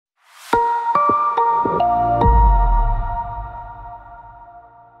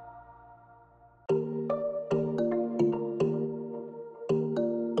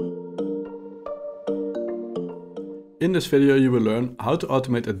In this video you will learn how to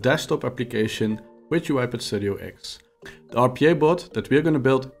automate a desktop application with UiPath StudioX. The RPA bot that we are going to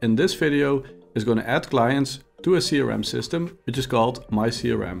build in this video is going to add clients to a CRM system which is called My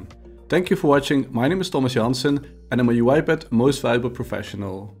CRM. Thank you for watching. My name is Janssen and I'm a UiPath Most Valuable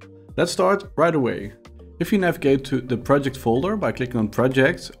Professional. Let's start right away. If you navigate to the project folder by clicking on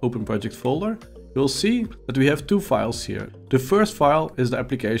Project, open project folder, you'll see that we have two files here. The first file is the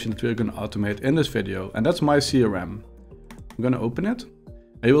application that we're going to automate in this video, and that's My CRM. I'm going to open it,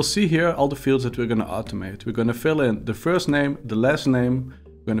 and you will see here all the fields that we're going to automate. We're going to fill in the first name, the last name,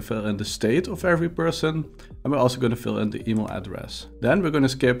 we're going to fill in the state of every person, and we're also going to fill in the email address. Then we're going to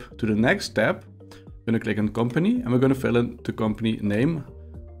skip to the next step. We're going to click on company, and we're going to fill in the company name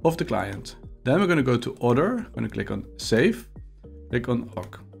of the client. Then we're going to go to Other, we're going to click on Save, click on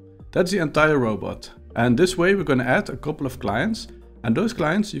OK. That's the entire robot. And this way we're going to add a couple of clients, and those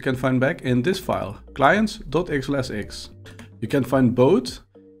clients you can find back in this file, clients.xlsx. You can find both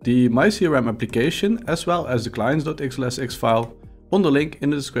the My CRM application as well as the clients.xlsx file on the link in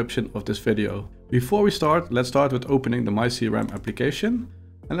the description of this video. Before we start, let's start with opening the My CRM application,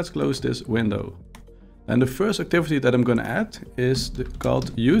 and let's close this window. And the first activity that I'm going to add is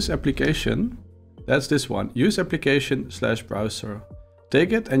called Use Application. That's this one, Use Application/browser.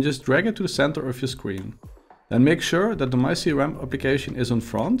 Take it and just drag it to the center of your screen. Then make sure that the My CRM application is on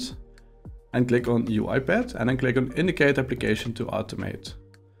front, and click on UiPath and then click on Indicate Application to automate.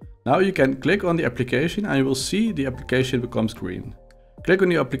 Now you can click on the application and you will see the application becomes green. Click on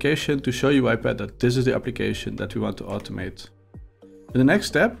the application to show UiPath that this is the application that we want to automate. In the next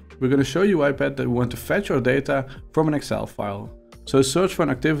step, we're going to show UiPath that we want to fetch our data from an Excel file. So search for an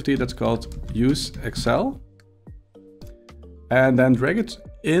activity that's called Use Excel, and then drag it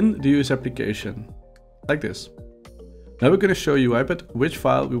in the Use Application, like this. Now we're going to show UiPath which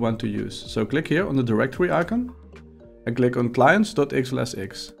file we want to use. So click here on the directory icon and click on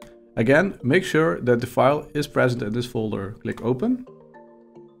clients.xlsx. Again, make sure that the file is present in this folder. Click Open.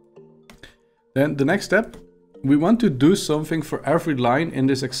 Then the next step, we want to do something for every line in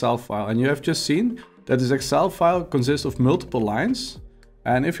this Excel file. And you have just seen that this Excel file consists of multiple lines.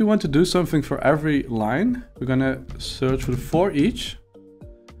 And if you want to do something for every line, we're going to search for the for each.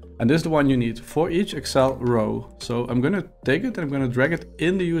 And this is the one you need, for each Excel row. So I'm going to take it and I'm going to drag it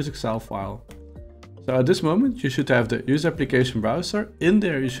in the Use Excel file. So at this moment, you should have the Use Application browser. In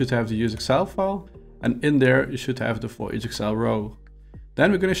there, you should have the Use Excel file. And in there, you should have the for each Excel row.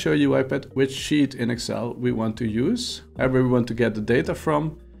 Then we're going to show UiPath which sheet in Excel we want to use, where we want to get the data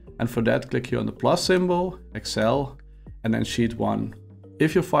from. And for that, click here on the plus symbol, Excel, and then sheet 1.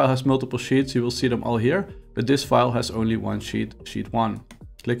 If your file has multiple sheets, you will see them all here, but this file has only one sheet, sheet 1.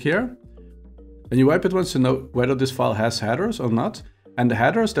 Click here. And UiPath wants to know whether this file has headers or not. And the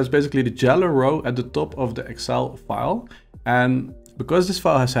headers, that's basically the yellow row at the top of the Excel file. And because this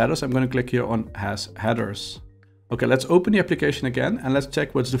file has headers, I'm going to click here on Has Headers. Okay, let's open the application again and let's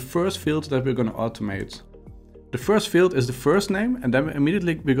check what's the first field that we're going to automate. The first field is the first name, and then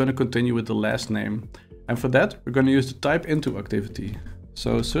immediately we're going to continue with the last name. And for that, we're going to use the type into activity.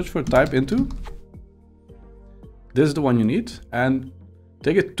 So search for type into. This is the one you need, and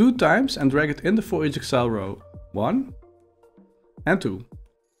take it 2 times and drag it in the for each Excel row. 1 and 2.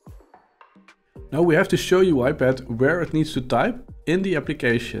 Now we have to show UiPath where it needs to type in the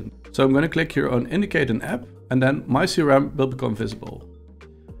application. So I'm going to click here on Indicate an App, and then My CRM will become visible.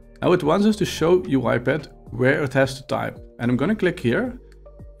 Now it wants us to show UiPath where it has to type, and I'm going to click here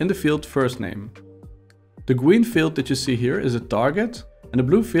in the field first name. The green field that you see here is a target, and the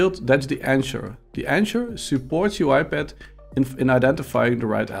blue field, that's the answer. The answer supports UiPath in identifying the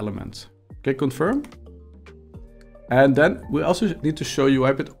right element. Click Confirm. And then we also need to show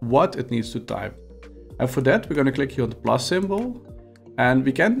UiPath what it needs to type. And for that, we're going to click here on the plus symbol. And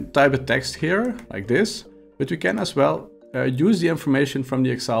we can type a text here, like this, but we can as well use the information from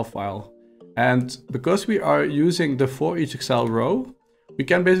the Excel file. And because we are using the for each Excel row, we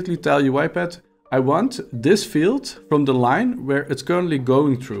can basically tell UiPath, I want this field from the line where it's currently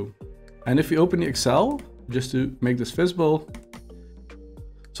going through. And if we open the Excel, just to make this visible,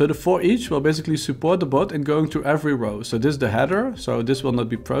 so the for each will basically support the bot in going through every row. So this is the header, so this will not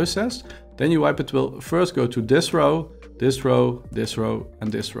be processed. Then UiPath will first go to this row, this row, this row,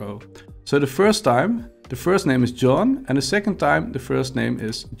 and this row. So the first time, the first name is John, and the second time, the first name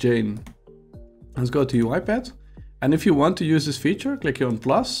is Jane. Let's go to UiPath. And if you want to use this feature, click here on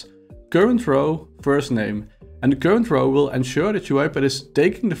plus, current row, first name. And the current row will ensure that UiPath is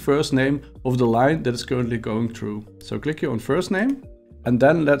taking the first name of the line that is currently going through. So click here on first name, and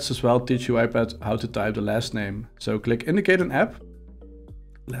then let's as well teach UiPath how to type the last name. So click Indicate an App,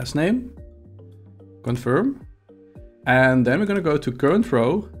 last name, confirm. And then we're going to go to current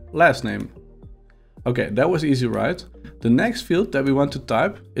row, last name. Okay, that was easy, right? The next field that we want to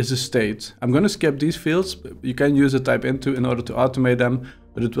type is the state. I'm going to skip these fields. You can use a type into in order to automate them,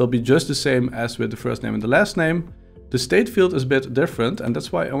 but it will be just the same as with the first name and the last name. The state field is a bit different, and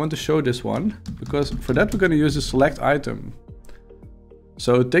that's why I want to show this one, because for that we're going to use the select item.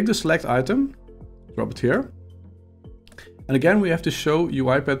 So take the select item, drop it here. And again, we have to show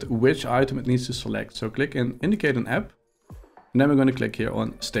UiPath which item it needs to select. So click in indicate an app, and then we're going to click here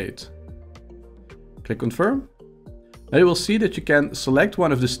on state. Click confirm. Now you will see that you can select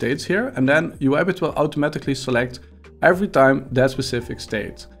one of the states here, and then UiPath will automatically select every time that specific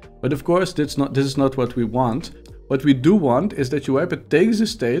state. But of course, this is not what we want. What we do want is that UiPath takes the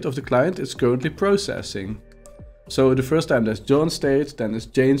state of the client it's currently processing. So the first time there's John's state, then there's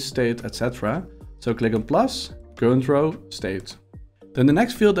Jane's state, etc. So click on plus, current row, state. Then the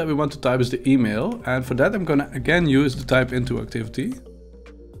next field that we want to type is the email, and for that I'm going to again use the type into activity.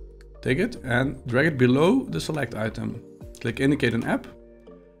 Take it and drag it below the select item. Click indicate an app.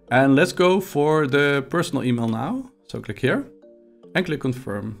 And let's go for the personal email now. So click here and click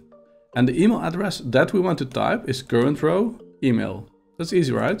confirm. And the email address that we want to type is current row, email. That's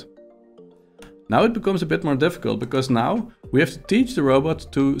easy, right? Now it becomes a bit more difficult because now we have to teach the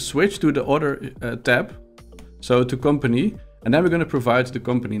robot to switch to the other tab. So to company, and then we're going to provide the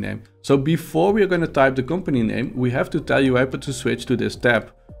company name. So before we are going to type the company name, we have to tell UiPath to switch to this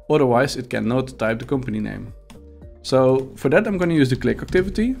tab. Otherwise, it cannot type the company name. So for that, I'm going to use the click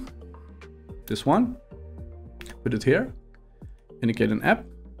activity. This one. Put it here. Indicate an app.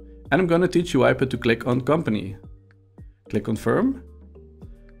 And I'm going to teach UiPath to click on company. Click confirm.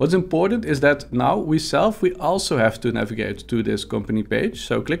 What's important is that now we also have to navigate to this company page.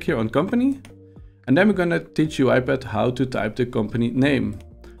 So click here on company. And then we're going to teach UiPath how to type the company name.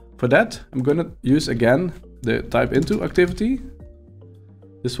 For that, I'm going to use again the type into activity.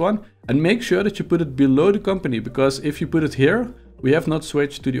 This one, and make sure that you put it below the company, because if you put it here, we have not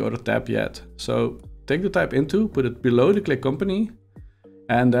switched to the other tab yet. So take the type into, put it below the click company,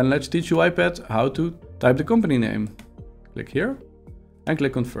 and then let's teach UiPath how to type the company name. Click here and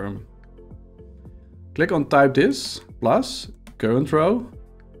click confirm. Click on type this plus current row,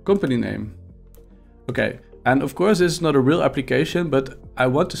 company name. Okay, and of course this is not a real application, but I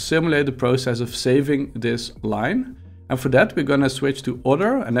want to simulate the process of saving this line. And for that, we're going to switch to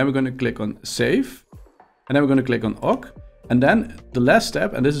other, and then we're going to click on save, and then we're going to click on OK. And then the last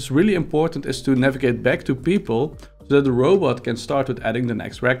step, and this is really important, is to navigate back to people so that the robot can start with adding the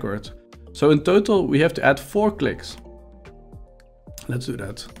next record. So in total, we have to add 4 clicks. Let's do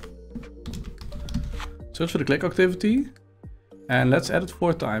that. Search for the click activity, and let's add it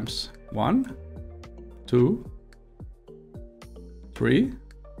 4 times. 1, 2, 3,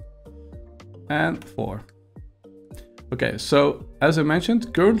 and 4. Okay, so as I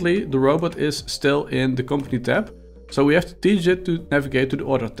mentioned, currently the robot is still in the company tab. So we have to teach it to navigate to the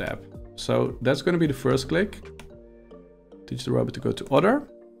other tab. So that's going to be the first click. Teach the robot to go to other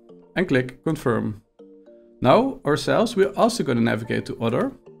and click confirm. Now ourselves, we're also going to navigate to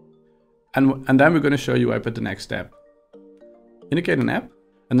other. And then we're going to show UiPath the next step. Indicate an app.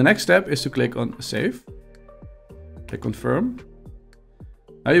 And the next step is to click on save. Click confirm.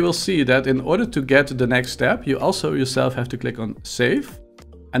 Now you will see that in order to get the next step, you also yourself have to click on save.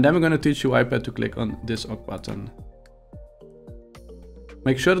 And then we're going to teach UiPath to click on this OK button.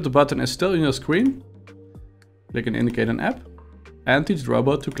 Make sure that the button is still on your screen. Click and indicate an app. And teach the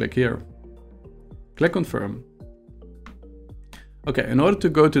robot to click here. Click confirm. Okay, in order to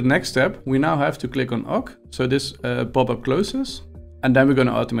go to the next step, we now have to click on OK. So this pop-up closes. And then we're going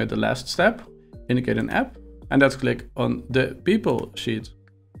to automate the last step. Indicate an app. And let's click on the people sheet.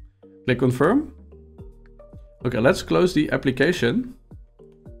 Click confirm. Okay, let's close the application.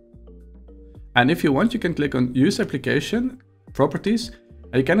 And if you want, you can click on use application properties.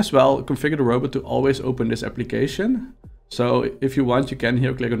 And you can as well configure the robot to always open this application. So if you want, you can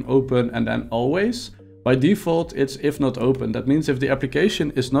here click on open and then always. By default, it's if not open. That means if the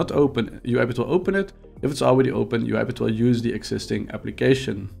application is not open, UiPath will open it. If it's already open, UiPath will use the existing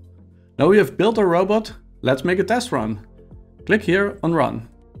application. Now we have built our robot. Let's make a test run. Click here on run.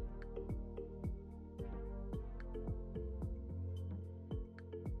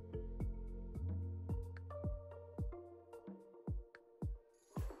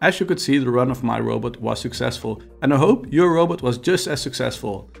 As you could see, the run of my robot was successful, and I hope your robot was just as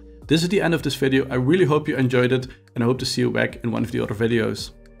successful. This is the end of this video. I really hope you enjoyed it, and I hope to see you back in one of the other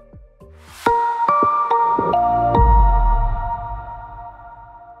videos.